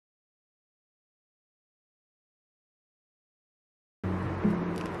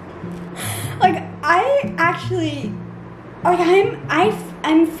Like, I actually, like,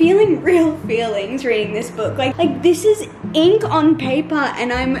 I'm feeling real feelings reading this book. Like this is ink on paper,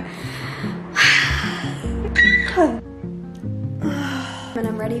 and I'm and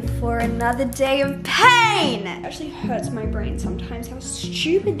I'm ready for another day of pain. It actually hurts my brain sometimes how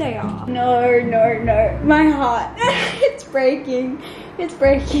stupid they are. No, my heart. It's breaking. It's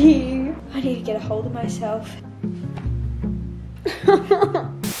breaking. I need to get a hold of myself.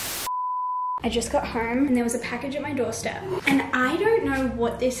 I just got home and there was a package at my doorstep, and I don't know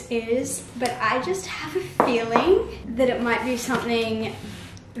what this is, but I just have a feeling that it might be something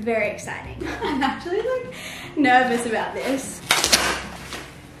very exciting. I'm actually like nervous about this.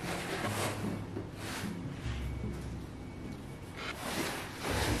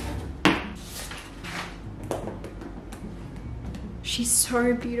 She's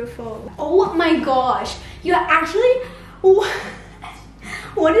so beautiful. Oh my gosh, you're actually,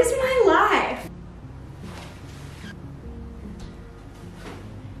 what is my life?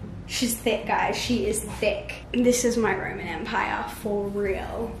 She's thick, guys. She is thick. This is my Roman Empire for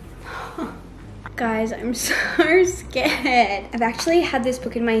real. Guys, I'm so scared. I've actually had this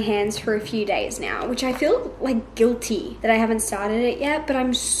book in my hands for a few days now, which I feel like guilty that I haven't started it yet, but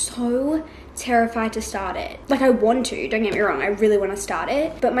I'm so terrified to start it. Like, I want to, don't get me wrong, I really want to start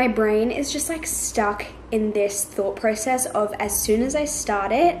it, but my brain is just like stuck in this thought process of as soon as I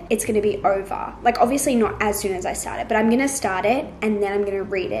start it, it's gonna be over. Like, obviously not as soon as I start it, but I'm gonna start it and then I'm gonna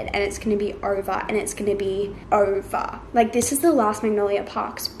read it and it's gonna be over and it's gonna be over. Like, this is the last Magnolia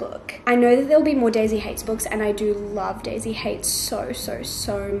Parks book. I know that there'll be more Daisy Haites books, and I do love Daisy Haites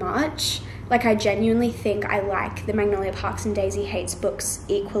so much. Like, I genuinely think I like the Magnolia Parks and Daisy Haites books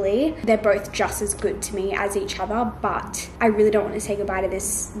equally. They're both just as good to me as each other, but I really don't want to say goodbye to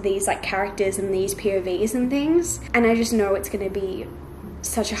these like characters and these POVs and things. And I just know it's going to be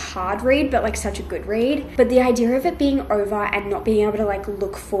such a hard read, but like such a good read. But the idea of it being over and not being able to like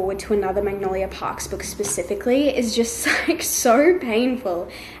look forward to another Magnolia Parks book specifically is just like so painful.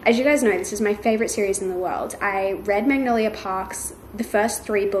 As you guys know, this is my favorite series in the world. I read Magnolia Parks, the first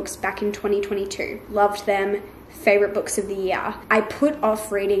 3 books, back in 2022. Loved them. Favorite books of the year. I put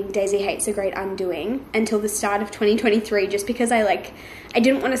off reading Daisy Haites A Great Undoing until the start of 2023 just because I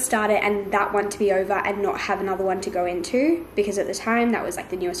didn't want to start it and that one to be over and not have another one to go into, because at the time that was like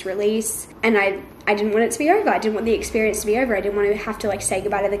the newest release, and I didn't want it to be over. I didn't want the experience to be over. I didn't want to have to like say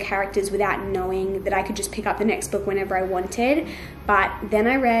goodbye to the characters without knowing that I could just pick up the next book whenever I wanted. But then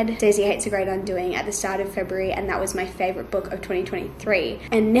I read Daisy Haites A Great Undoing at the start of February, and that was my favorite book of 2023.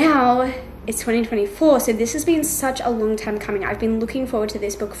 And now it's 2024, so this has been such a long time coming. I've been looking forward to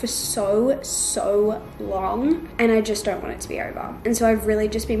this book for so long, and I just don't want it to be over. And so I've really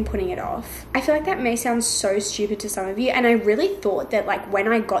just been putting it off. I feel like that may sound so stupid to some of you, and I really thought that like when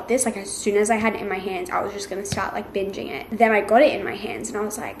I got this, like as soon as I had it in my hands, I was just gonna start like binging it. Then I got it in my hands and I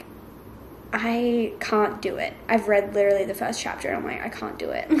was like, I can't do it. I've read literally the first chapter and I'm like, I can't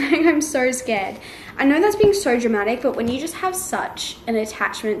do it. Like, I'm so scared. I know that's being so dramatic, but when you just have such an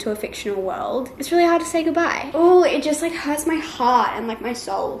attachment to a fictional world, it's really hard to say goodbye. Oh, it just like hurts my heart and like my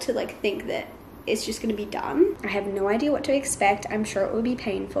soul to like think that it's just gonna be done. I have no idea what to expect. I'm sure it will be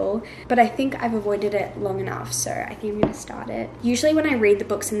painful, but I think I've avoided it long enough, so I think I'm gonna start it. Usually when I read the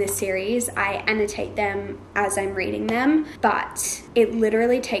books in this series, I annotate them as I'm reading them, but it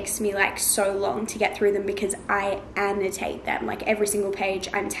literally takes me like so long to get through them because I annotate them. Like every single page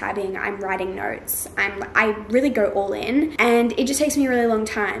I'm tabbing, I'm writing notes, I really go all in, and it just takes me a really long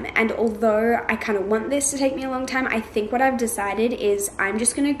time. And although I kind of want this to take me a long time, I think what I've decided is I'm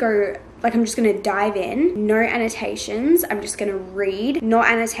just gonna go, like I'm just gonna dive in, no annotations. I'm just gonna read, not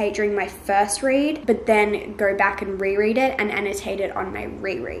annotate during my first read, but then go back and reread it and annotate it on my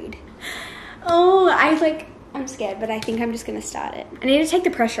reread. Oh, I'm scared, but I think I'm just gonna start it. I need to take the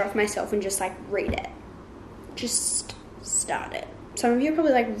pressure off myself and just like read it. Just start it. Some of you are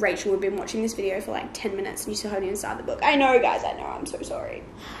probably like, Rachel, we've been watching this video for like 10 minutes and you still haven't even started the book. I know, guys, I know, I'm so sorry.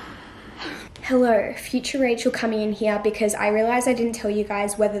 Hello, future Rachel coming in here because I realized I didn't tell you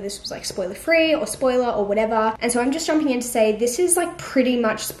guys whether this was like spoiler free or spoiler or whatever, and so I'm just jumping in to say this is like pretty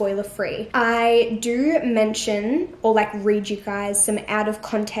much spoiler free. I do mention or like read you guys some out of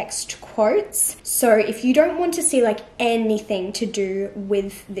context quotes, so if you don't want to see like anything to do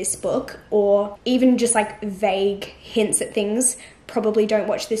with this book or even just like vague hints at things, probably don't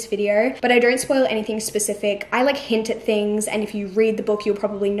watch this video, but I don't spoil anything specific. I like hint at things, and if you read the book, you'll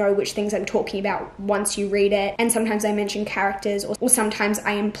probably know which things I'm talking about once you read it. And sometimes I mention characters, or sometimes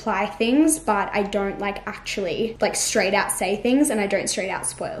I imply things, but I don't like actually like straight out say things, and I don't straight out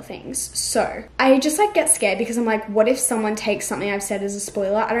spoil things. So I just like get scared because I'm like, what if someone takes something I've said as a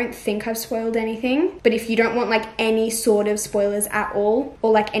spoiler? I don't think I've spoiled anything, but if you don't want like any sort of spoilers at all,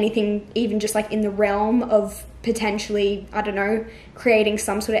 or like anything even just like in the realm of potentially, I don't know, creating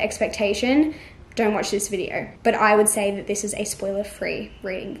some sort of expectation, don't watch this video. But I would say that this is a spoiler-free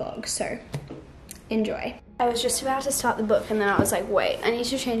reading vlog, so enjoy. I was just about to start the book and then I was like, wait, I need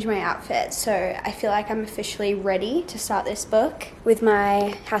to change my outfit. So I feel like I'm officially ready to start this book with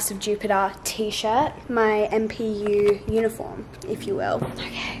my House of Jupiter t-shirt, my MPU uniform, if you will.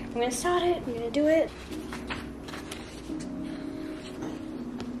 Okay, I'm gonna start it, I'm gonna do it.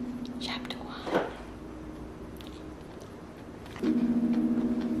 Chapter 1.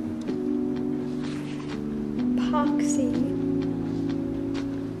 Parksy.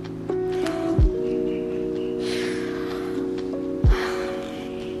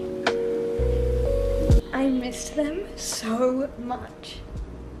 I missed them so much.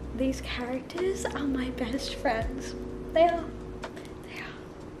 These characters are my best friends. They are.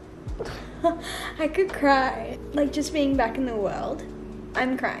 I could cry. Like, just being back in the world.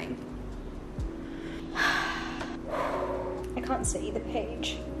 I'm crying. I can't see the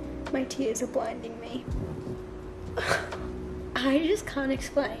page. My tears are blinding me. I just can't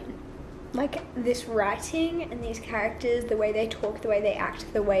explain. Like, this writing and these characters, the way they talk, the way they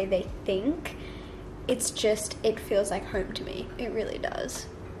act, the way they think, it's just, it feels like home to me. It really does.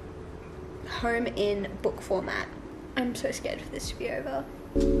 Home in book format. I'm so scared for this to be over.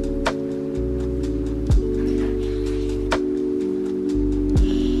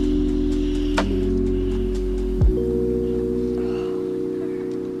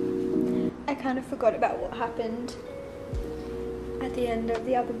 I kind of forgot about what happened at the end of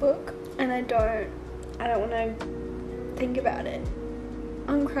the other book, and I don't want to think about it.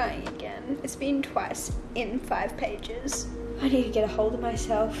 I'm crying again. It's been twice in 5 pages. I need to get a hold of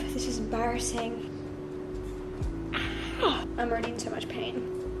myself. This is embarrassing. I'm already in so much pain.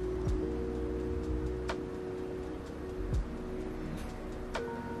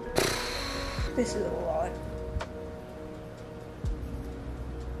 This is a lot.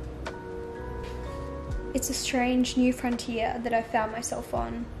 It's a strange new frontier that I found myself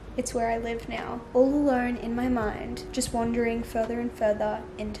on. It's where I live now, all alone in my mind, just wandering further and further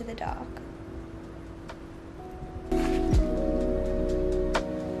into the dark.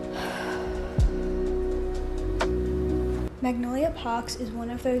 Magnolia Parks is one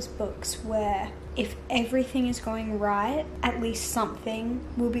of those books where if everything is going right, at least something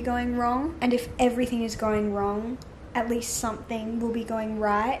will be going wrong. And if everything is going wrong, at least something will be going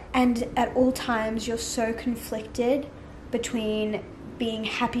right. And at all times, you're so conflicted between being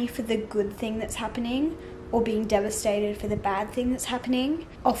happy for the good thing that's happening or being devastated for the bad thing that's happening.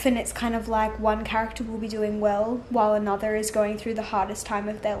 Often it's kind of like one character will be doing well while another is going through the hardest time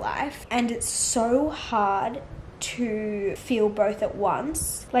of their life. And it's so hard to feel both at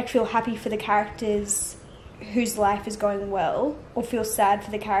once. Like, feel happy for the characters whose life is going well, or feel sad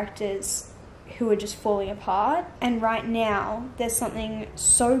for the characters who are just falling apart. And right now, there's something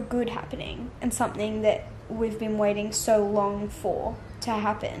so good happening, and something that we've been waiting so long for to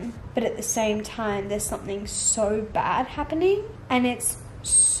happen. But at the same time, there's something so bad happening, and it's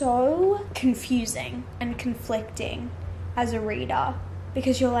so confusing and conflicting as a reader,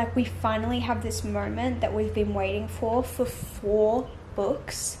 because you're like, we finally have this moment that we've been waiting for 4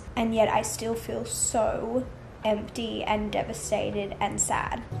 books, and yet I still feel so empty and devastated and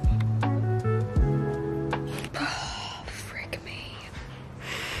sad.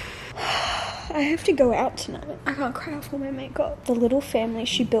 I have to go out tonight. I can't cry off all my makeup. The little family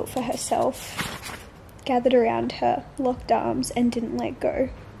she built for herself gathered around her, locked arms, and didn't let go.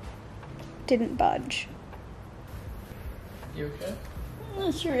 Didn't budge. You okay?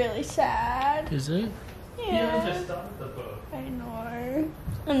 It's really sad. Is it? Yeah. You just started the book. I know.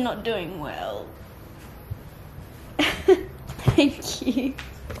 I'm not doing well. Thank you.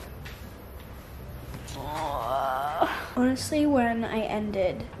 Honestly, when I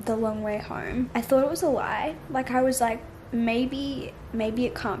ended The Long Way Home, I thought it was a lie. Like, I was like, maybe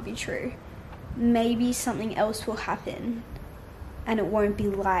it can't be true. Maybe something else will happen and it won't be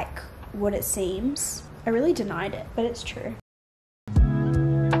like what it seems. I really denied it, but it's true.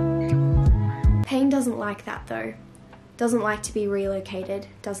 Pain doesn't like that though. Doesn't like to be relocated,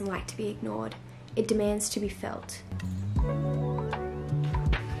 doesn't like to be ignored. It demands to be felt.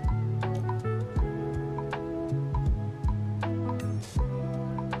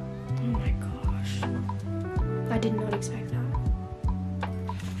 did not expect that.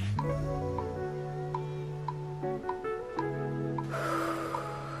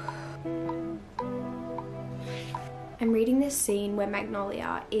 I'm reading this scene where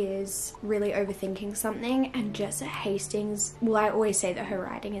Magnolia is really overthinking something, and Jessa Hastings, well, I always say that her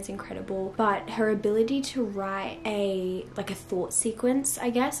writing is incredible, but her ability to write a thought sequence, I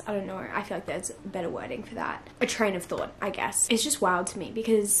guess, I don't know, I feel like there's better wording for that. A train of thought, I guess. It's just wild to me,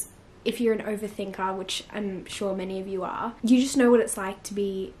 because if you're an overthinker, which I'm sure many of you are, you just know what it's like to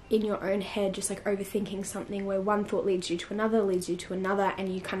be in your own head, just like overthinking something where one thought leads you to another,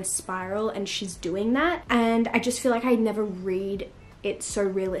 and you kind of spiral, and she's doing that. And I just feel like I never read it so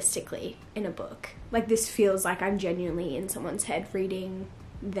realistically in a book. Like, this feels like I'm genuinely in someone's head reading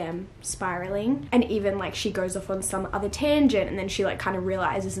them spiraling, and even like she goes off on some other tangent and then she like kind of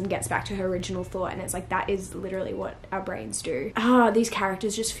realizes and gets back to her original thought, and it's like that is literally what our brains do. These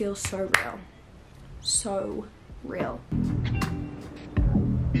characters just feel so real. So real.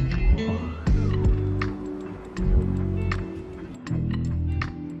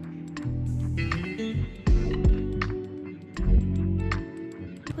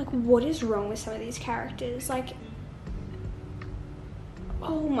 Like, what is wrong with some of these characters? Like,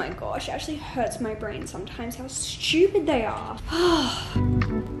 oh my gosh, it actually hurts my brain sometimes how stupid they are. Oh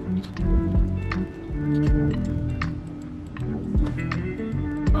my gosh.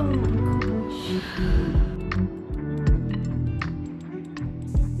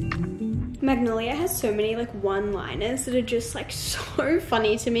 Magnolia has so many like one-liners that are just like so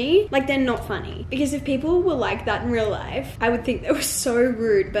funny to me. Like, they're not funny, because if people were like that in real life, I would think they were so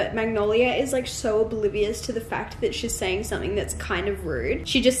rude, but Magnolia is like so oblivious to the fact that she's saying something that's kind of rude.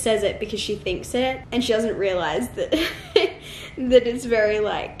 She just says it because she thinks it, and she doesn't realize that that it's very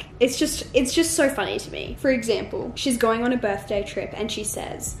like, it's just so funny to me. For example, she's going on a birthday trip and she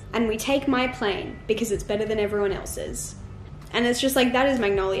says, "And we take my plane because it's better than everyone else's." And it's just like, that is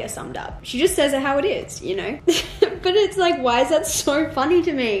Magnolia summed up. She just says it how it is, you know? But it's like, why is that so funny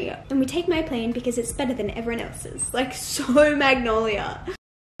to me? "And we take my plane because it's better than everyone else's." Like, so Magnolia.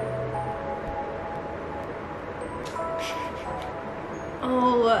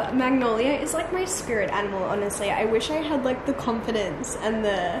 Oh, Magnolia is like my spirit animal, honestly. I wish I had like the confidence and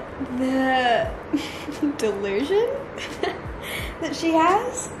the delusion that she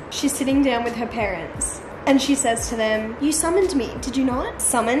has. She's sitting down with her parents, and she says to them, "You summoned me, did you not?"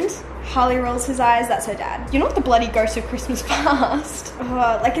 Summoned? Harley rolls his eyes. That's her dad. "You're not the bloody ghost of Christmas past."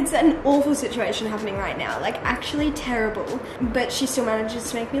 Like, it's an awful situation happening right now. Like, actually terrible. But she still manages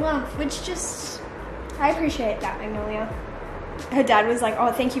to make me laugh, which just, I appreciate that, Magnolia. Her dad was like,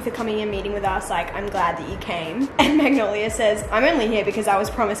 "Oh, thank you for coming and meeting with us. Like, I'm glad that you came." And Magnolia says, "I'm only here because I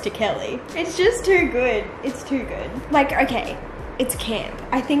was promised to Kelly." It's just too good. It's too good. Like, okay, it's camp.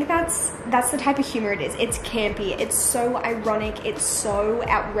 I think that's the type of humor it is. It's campy. It's so ironic. It's so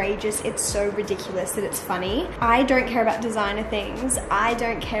outrageous. It's so ridiculous that it's funny. I don't care about designer things. I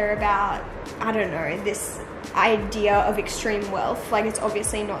don't care about, I don't know, this idea of extreme wealth. Like, it's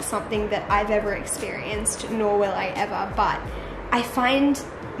obviously not something that I've ever experienced, nor will I ever, but I find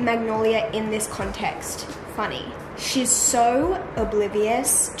Magnolia in this context funny. She's so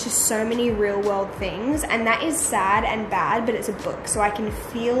oblivious to so many real world things, and that is sad and bad, but it's a book, so I can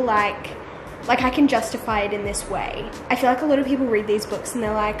feel like I can justify it in this way. I feel like a lot of people read these books and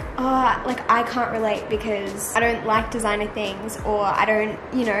they're like, "Oh, like, I can't relate because I don't like designer things, or I don't,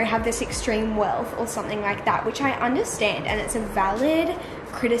 you know, have this extreme wealth," or something like that, which I understand, and it's a valid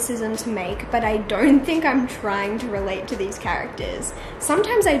criticism to make, but I don't think I'm trying to relate to these characters.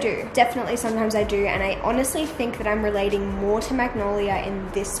 Sometimes I do, definitely sometimes I do, and I honestly think that I'm relating more to Magnolia in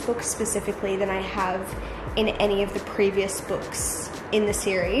this book specifically than I have in any of the previous books in the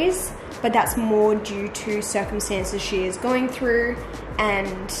series, but that's more due to circumstances she is going through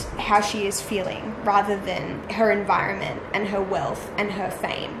and how she is feeling, rather than her environment and her wealth and her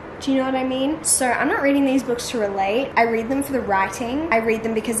fame. Do you know what I mean? So I'm not reading these books to relate. I read them for the writing. I read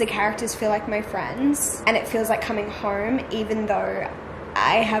them because the characters feel like my friends, and it feels like coming home, even though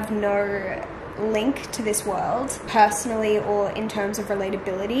I have no link to this world personally or in terms of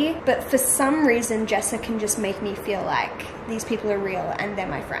relatability. But for some reason, Jessa can just make me feel like these people are real and they're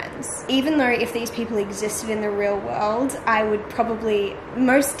my friends. Even though if these people existed in the real world, I would probably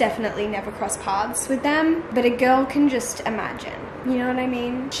most definitely never cross paths with them. But a girl can just imagine. You know what I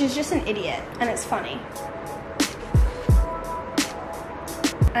mean? She's just an idiot, and it's funny.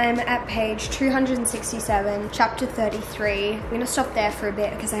 I'm at page 267, chapter 33. I'm gonna stop there for a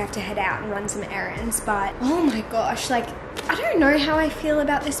bit because I have to head out and run some errands, but oh my gosh, like, I don't know how I feel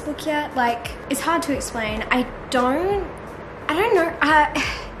about this book yet. Like, it's hard to explain. I don't know.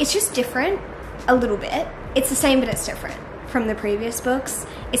 It's just different a little bit. it's the same but it's different from the previous books.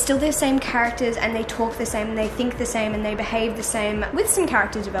 It's still the same characters and they talk the same and they think the same and they behave the same with some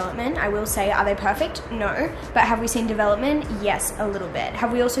character development. I will say, are they perfect? No. But have we seen development? Yes, a little bit.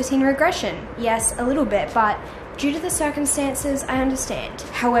 Have we also seen regression? Yes, a little bit, but due to the circumstances, I understand.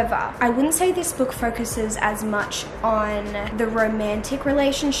 However, I wouldn't say this book focuses as much on the romantic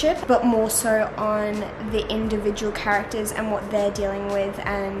relationship, but more so on the individual characters and what they're dealing with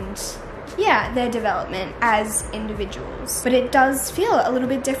and yeah, their development as individuals. But it does feel a little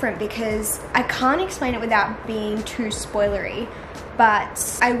bit different because I can't explain it without being too spoilery,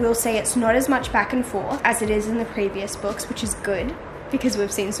 but I will say it's not as much back and forth as it is in the previous books, which is good because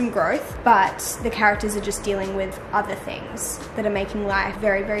we've seen some growth, but the characters are just dealing with other things that are making life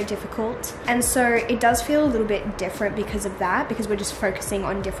very, very difficult. And so it does feel a little bit different because of that, because we're just focusing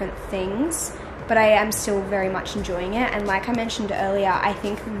on different things. But I am still very much enjoying it, and like I mentioned earlier, I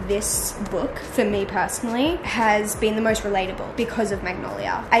think this book, for me personally, has been the most relatable because of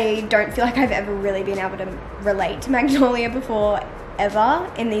Magnolia. I don't feel like I've ever really been able to relate to Magnolia before, ever,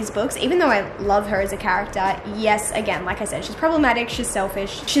 in these books, even though I love her as a character. Yes, again, like I said, she's problematic, she's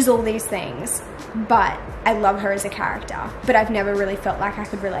selfish, she's all these things, but I love her as a character. But I've never really felt like I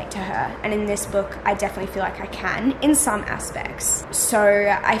could relate to her, and in this book, I definitely feel like I can, in some aspects. So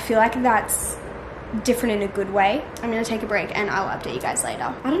I feel like that's different in a good way. I'm gonna take a break and I'll update you guys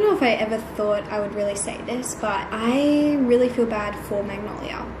later. I don't know if I ever thought I would really say this, but I really feel bad for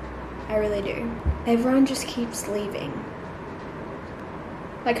Magnolia. I really do. Everyone just keeps leaving.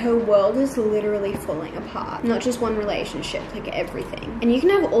 Like, her world is literally falling apart. Not just one relationship, like everything. And you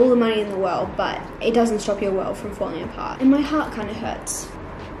can have all the money in the world, but it doesn't stop your world from falling apart. And my heart kind of hurts.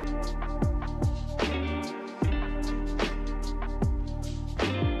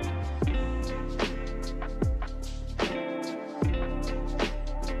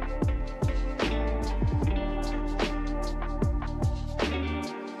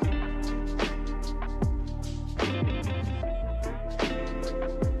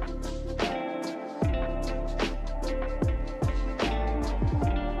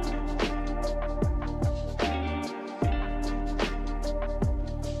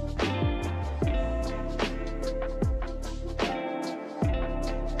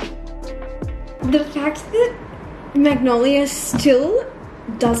 The fact that Magnolia still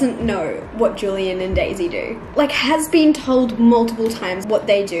doesn't know what Julian and Daisy do, like, has been told multiple times what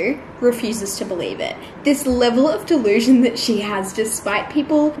they do, refuses to believe it. This level of delusion that she has, despite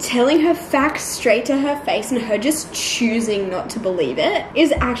people telling her facts straight to her face and her just choosing not to believe it,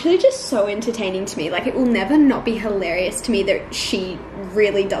 is actually just so entertaining to me. Like, it will never not be hilarious to me that she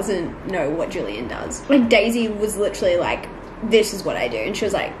really doesn't know what Julian does. Like, Daisy was literally like, this is what I do, and she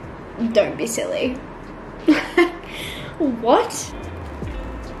was like, don't be silly. What?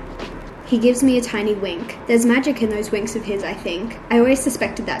 He gives me a tiny wink. There's magic in those winks of his, I think. I always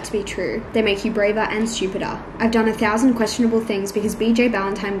suspected that to be true. They make you braver and stupider. I've done 1,000 questionable things because BJ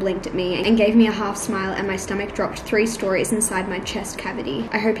Ballantyne blinked at me and gave me a half smile, and my stomach dropped 3 stories inside my chest cavity.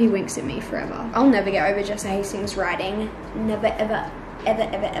 I hope he winks at me forever. I'll never get over Jessa Hastings' writing. Never, ever, ever,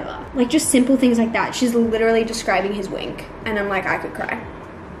 ever, ever. Like, just simple things like that. She's literally describing his wink, and I'm like, I could cry.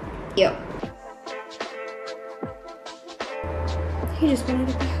 Yep. He just wanted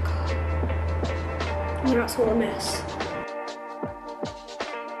a burger. And that's all a mess.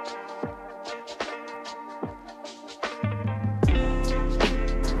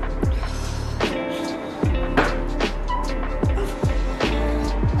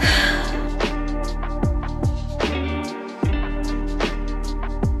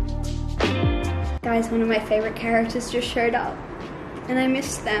 Guys, one of my favorite characters just showed up. And I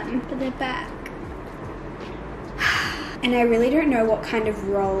missed them, but they're back. And I really don't know what kind of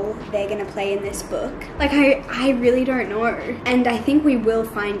role they're gonna play in this book. Like, I really don't know. And I think we will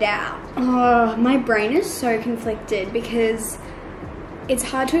find out. Oh, my brain is so conflicted because it's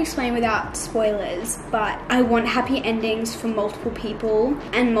hard to explain without spoilers, but I want happy endings for multiple people,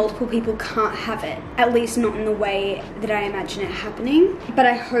 and multiple people can't have it. At least not in the way that I imagine it happening. But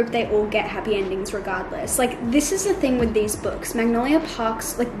I hope they all get happy endings regardless. Like, this is the thing with these books. Magnolia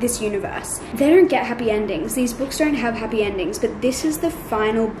Parks, like this universe, they don't get happy endings. These books don't have happy endings, but this is the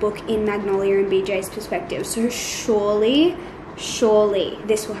final book in Magnolia and BJ's perspective. So surely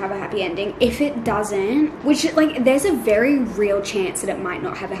this will have a happy ending. If it doesn't, which, like, there's a very real chance that it might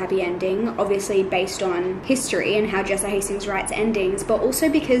not have a happy ending, obviously based on history and how Jessa Hastings writes endings, but also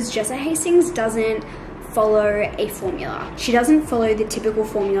because Jessa Hastings doesn't follow a formula. She doesn't follow the typical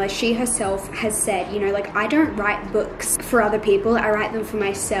formula. She herself has said, you know, like, I don't write books for other people, I write them for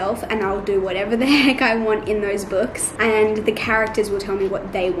myself, and I'll do whatever the heck I want in those books, and the characters will tell me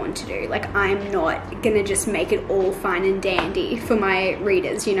what they want to do. Like, I'm not gonna just make it all fine and dandy for my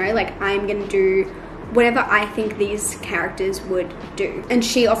readers, you know, like, I'm gonna do whatever I think these characters would do. And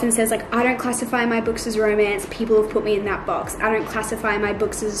she often says, like, I don't classify my books as romance, people have put me in that box. I don't classify my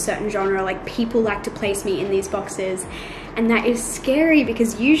books as a certain genre, like, people like to place me in these boxes. And that is scary,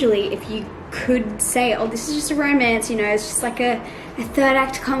 because usually if you could say, oh, this is just a romance, you know, it's just like a third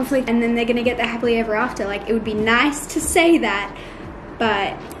act conflict, and then they're gonna get their happily ever after, like, it would be nice to say that,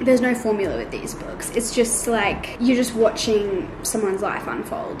 but there's no formula with these books. It's just like, you're just watching someone's life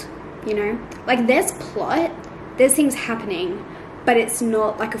unfold. You know, like, there's plot, there's things happening, but it's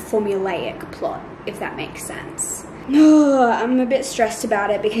not like a formulaic plot, if that makes sense. I'm a bit stressed about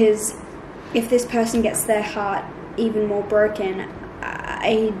it, because if this person gets their heart even more broken,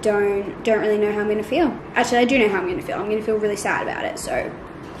 I don't really know how I'm gonna feel. Actually, I do know how I'm gonna feel. I'm gonna feel really sad about it. So,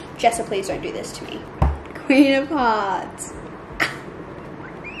 Jessa, please don't do this to me. Queen of Hearts.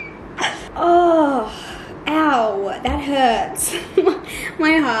 Oh. Ow, that hurts.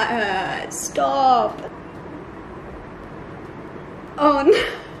 My heart hurts. Stop. Oh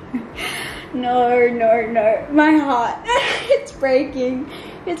no. No. My heart. It's breaking.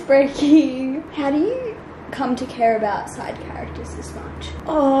 It's breaking. How do you come to care about side characters this much?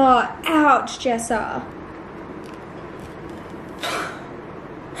 Oh, ouch, Jessa.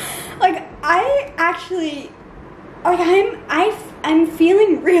 Like, I actually, like, I'm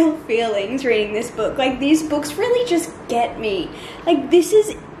feeling real feelings reading this book. Like, these books really just get me. Like, this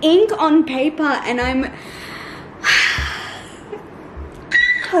is ink on paper, and I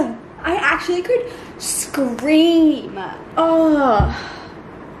actually could scream. Oh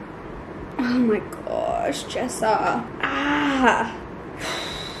my gosh, Jessa.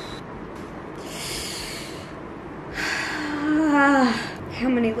 How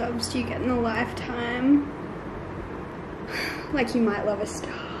many loves do you get in a lifetime? Like, you might love a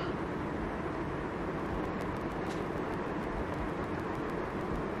star.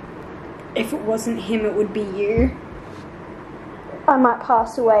 If it wasn't him, it would be you. I might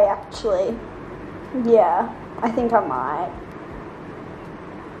pass away, actually. Yeah, I think I might.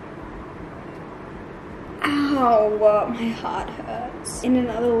 Ow, my heart hurts. In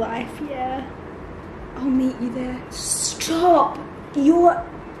another life, yeah. I'll meet you there. Stop!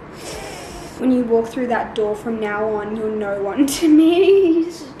 When you walk through that door from now on, you're no one to me.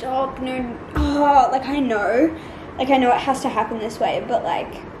 Stop, no. Oh, like, I know it has to happen this way, but,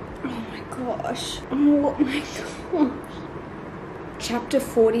 like, oh my gosh. Oh my gosh. Chapter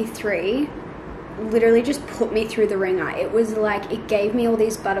 43 literally just put me through the ringer. It was like, it gave me all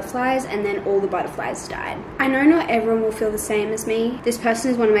these butterflies, and then all the butterflies died. I know not everyone will feel the same as me. This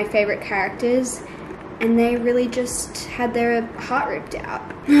person is one of my favorite characters, and they really just had their heart ripped out.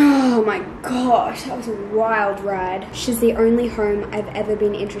 Oh my gosh, that was a wild ride. She's the only home I've ever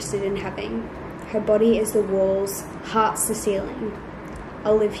been interested in having. Her body is the walls, heart's the ceiling.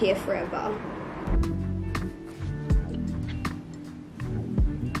 I'll live here forever.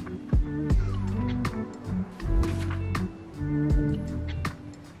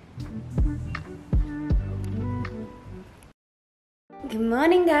 Good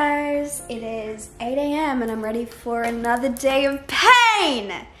morning, guys. It is 8 a.m. and I'm ready for another day of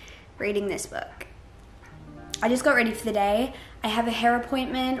pain reading this book. I just got ready for the day. I have a hair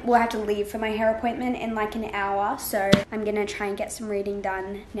appointment. Well, I have to leave for my hair appointment in like an hour, so I'm gonna try and get some reading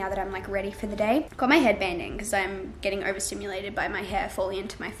done now that I'm like ready for the day. Got my headband in because I'm getting overstimulated by my hair falling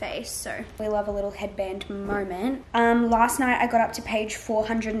into my face, so we love a little headband moment. Last night I got up to page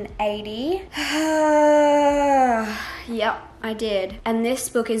 480. Yep, I did. And this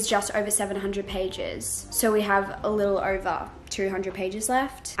book is just over 700 pages, so we have a little over 200 pages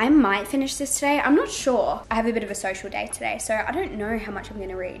left. I might finish this today. I'm not sure. I have a bit of a social day today, so I don't know how much I'm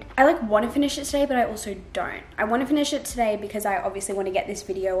gonna read. I like want to finish it today, but I also don't. I want to finish it today because I obviously want to get this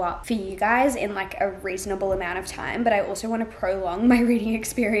video up for you guys in like a reasonable amount of time, but I also want to prolong my reading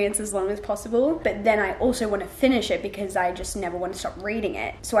experience as long as possible. But then I also want to finish it because I just never want to stop reading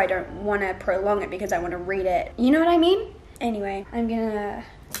it. So I don't want to prolong it because I want to read it. You know what I mean? Anyway, I'm gonna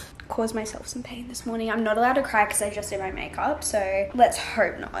cause myself some pain this morning. I'm not allowed to cry because I just did my makeup, so let's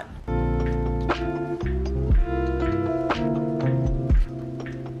hope not.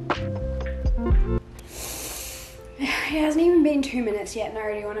 It hasn't even been 2 minutes yet and I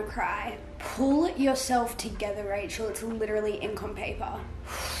already want to cry. Pull yourself together, Rachel. It's literally ink on paper.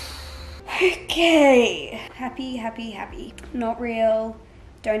 Okay. Happy, happy, happy. Not real.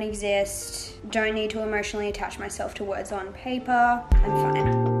 don't exist, don't need to emotionally attach myself to words on paper. I'm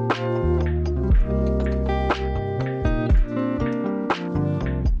fine.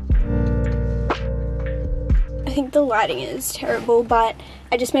 I think the lighting is terrible, but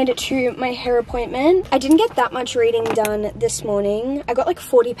I just made it to my hair appointment. I didn't get that much reading done this morning. I got like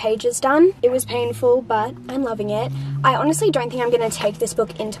 40 pages done. It was painful, but I'm loving it. I honestly don't think I'm gonna take this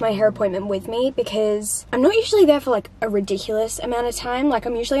book into my hair appointment with me because I'm not usually there for like a ridiculous amount of time. Like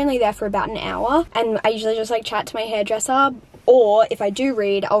I'm usually only there for about an hour, and I usually just like chat to my hairdresser. Or if I do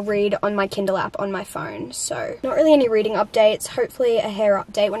read, I'll read on my Kindle app on my phone. So not really any reading updates. Hopefully a hair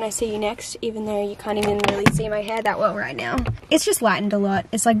update when I see you next, even though you can't even really see my hair that well right now. It's just lightened a lot.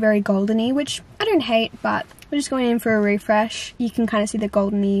 It's like very goldeny, which I don't hate, but we're just going in for a refresh. You can kind of see the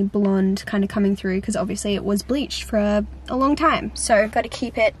goldeny blonde kind of coming through because obviously it was bleached for a long time. So got to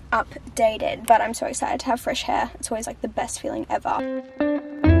keep it updated, but I'm so excited to have fresh hair. It's always like the best feeling ever.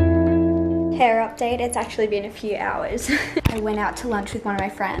 Hair update, it's actually been a few hours. I went out to lunch with one of my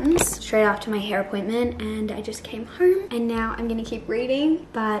friends straight after my hair appointment and I just came home and now I'm gonna keep reading.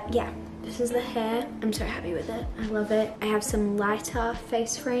 But yeah, this is the hair. I'm so happy with it. I love it. I have some lighter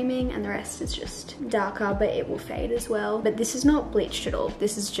face framing and the rest is just darker, but it will fade as well. But this is not bleached at all.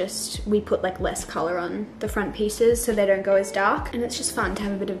 This is just, we put like less color on the front pieces so they don't go as dark, and it's just fun to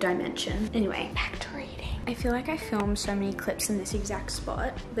have a bit of dimension. Anyway, back to reading. I feel like I filmed so many clips in this exact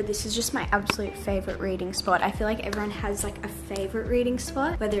spot, but this is just my absolute favorite reading spot. I feel like everyone has like a favorite reading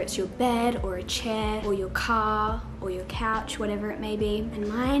spot, whether it's your bed or a chair or your car or your couch, whatever it may be. And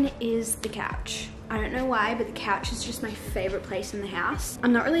mine is the couch. I don't know why, but the couch is just my favorite place in the house.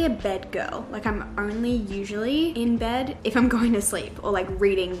 I'm not really a bed girl. Like I'm only usually in bed if I'm going to sleep or like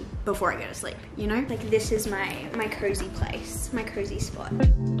reading before I go to sleep, you know? Like this is my cozy place, my cozy spot.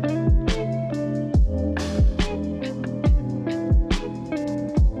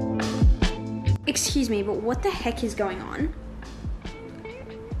 Excuse me, but what the heck is going on?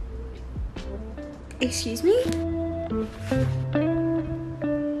 Excuse me?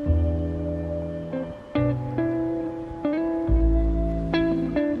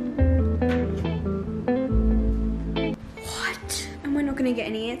 What? And we're not gonna get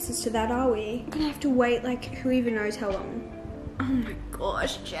any answers to that, are we? We're gonna have to wait like who even knows how long. Oh my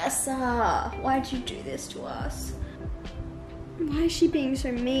gosh, Jessa, why'd you do this to us? Why is she being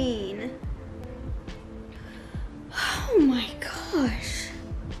so mean? Oh my gosh.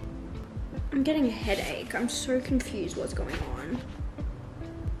 I'm getting a headache. I'm so confused what's going on.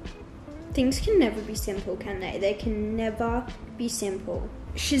 Things can never be simple, can they? They can never be simple.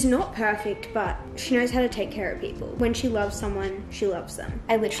 She's not perfect, but she knows how to take care of people. When she loves someone, she loves them.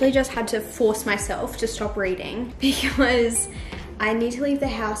 I literally just had to force myself to stop reading because I need to leave the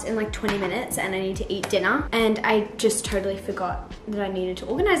house in like 20 minutes and I need to eat dinner, and I just totally forgot that I needed to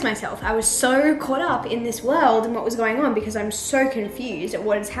organize myself. I was so caught up in this world and what was going on because I'm so confused at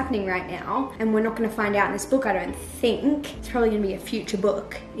what is happening right now, and we're not going to find out in this book, I don't think. It's probably going to be a future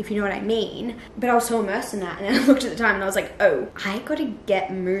book, if you know what I mean. But I was so immersed in that, and then I looked at the time and I was like, oh, I gotta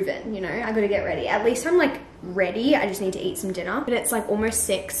get moving, you know? I gotta get ready. At least I'm like ready. I just need to eat some dinner. But it's like almost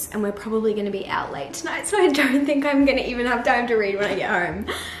 6 and we're probably gonna be out late tonight, so I don't think I'm gonna even have time to read when I get home.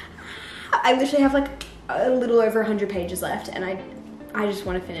 I literally have like a little over 100 pages left and I just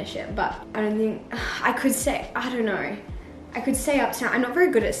want to finish it, but I don't think I could stay. I don't know. I could stay up tonight. I'm not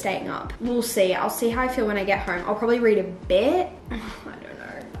very good at staying up. We'll see. I'll see how I feel when I get home. I'll probably read a bit. I don't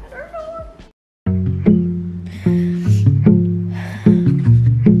know.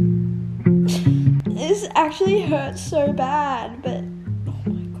 This actually hurts so bad, but oh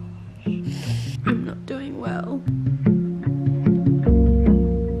my gosh. I'm not doing well.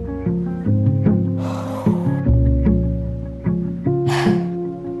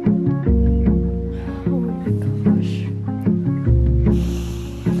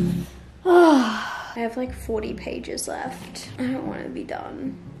 I have like 40 pages left. I don't want to be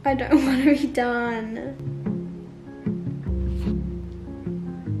done. I don't want to be done.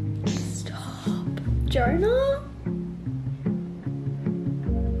 Stop. Jonah?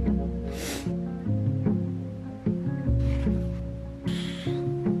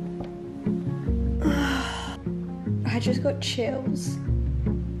 I just got chills.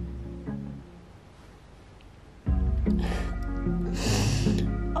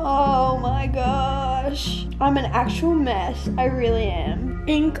 Oh my gosh. I'm an actual mess. I really am.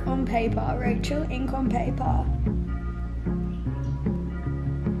 Ink on paper, Rachel. Ink on paper.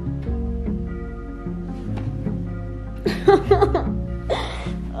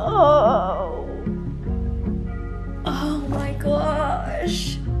 Oh. Oh my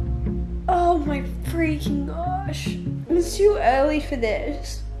gosh. Oh my freaking gosh. It's too early for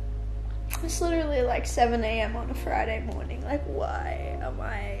this. It's literally like 7 a.m. on a Friday morning. Like, why am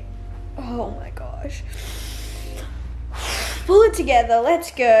I... Oh my gosh. Pull it together,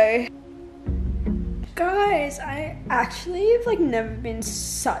 let's go. Guys, I actually have like never been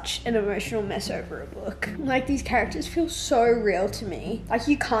such an emotional mess over a book. Like, these characters feel so real to me. Like,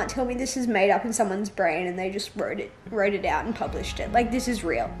 you can't tell me this is made up in someone's brain and they just wrote it out and published it. Like, this is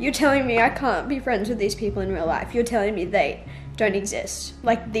real. You're telling me I can't be friends with these people in real life. You're telling me they don't exist.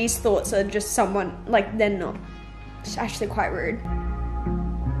 Like, these thoughts are just someone, like, they're not. It's actually quite rude.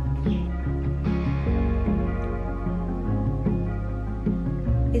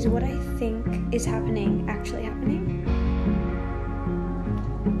 Is what I think is happening actually happening?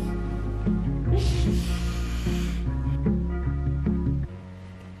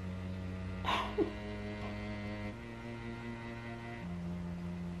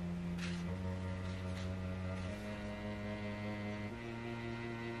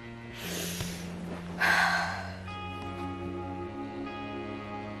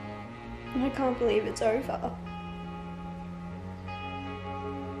 I can't believe it's over.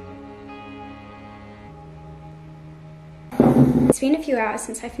 It's been a few hours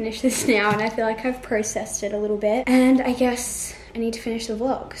since I finished this now, and I feel like I've processed it a little bit, and I guess I need to finish the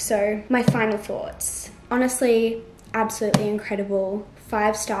vlog. So my final thoughts. Honestly, absolutely incredible.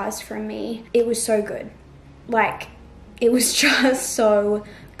 5 stars from me. It was so good. Like, it was just so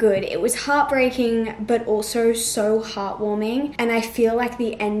good. It was heartbreaking, but also so heartwarming, and I feel like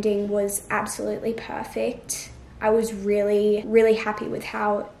the ending was absolutely perfect. I was really, really happy with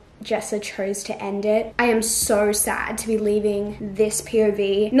how Jessa chose to end it. I am so sad to be leaving this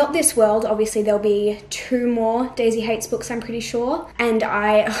POV. Not this world, obviously there'll be 2 more Daisy Haites books, I'm pretty sure. And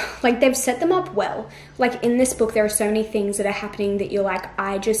like, they've set them up well. Like, in this book, there are so many things that are happening that you're like,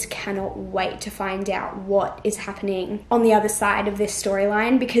 I just cannot wait to find out what is happening on the other side of this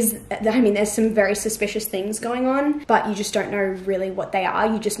storyline, because, I mean, there's some very suspicious things going on, but you just don't know really what they are.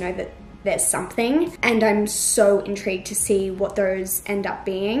 You just know that there's something, and I'm so intrigued to see what those end up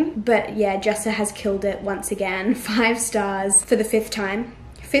being. But yeah, Jessa has killed it once again. 5 stars for the 5th time.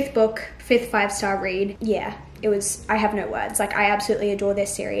 5th book, 5th 5-star read. Yeah, it was, I have no words. Like, I absolutely adore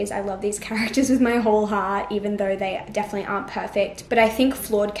this series. I love these characters with my whole heart, even though they definitely aren't perfect. But I think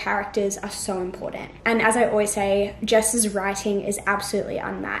flawed characters are so important. And as I always say, Jessa's writing is absolutely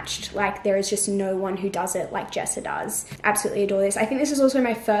unmatched. Like, there is just no one who does it like Jessa does. Absolutely adore this. I think this is also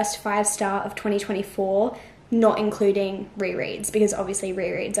my first 5-star of 2024, not including rereads, because obviously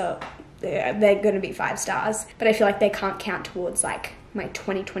rereads are, they're gonna be 5 stars, but I feel like they can't count towards like my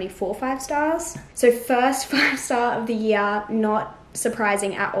 2024 5 stars. So first 5-star of the year, not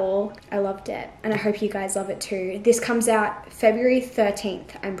surprising at all. I loved it, and I hope you guys love it too. This comes out February 13th,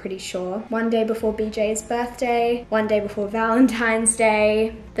 I'm pretty sure. 1 day before BJ's birthday, 1 day before Valentine's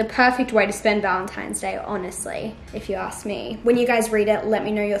Day. The perfect way to spend Valentine's Day, honestly, if you ask me. When you guys read it, let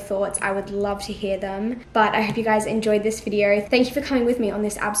me know your thoughts. I would love to hear them. But I hope you guys enjoyed this video. Thank you for coming with me on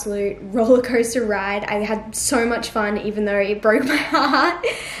this absolute roller coaster ride. I had so much fun, even though it broke my heart.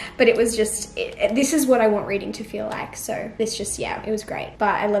 But it was just, this is what I want reading to feel like. So this just, yeah, it was great.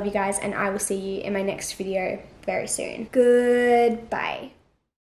 But I love you guys, and I will see you in my next video very soon. Goodbye.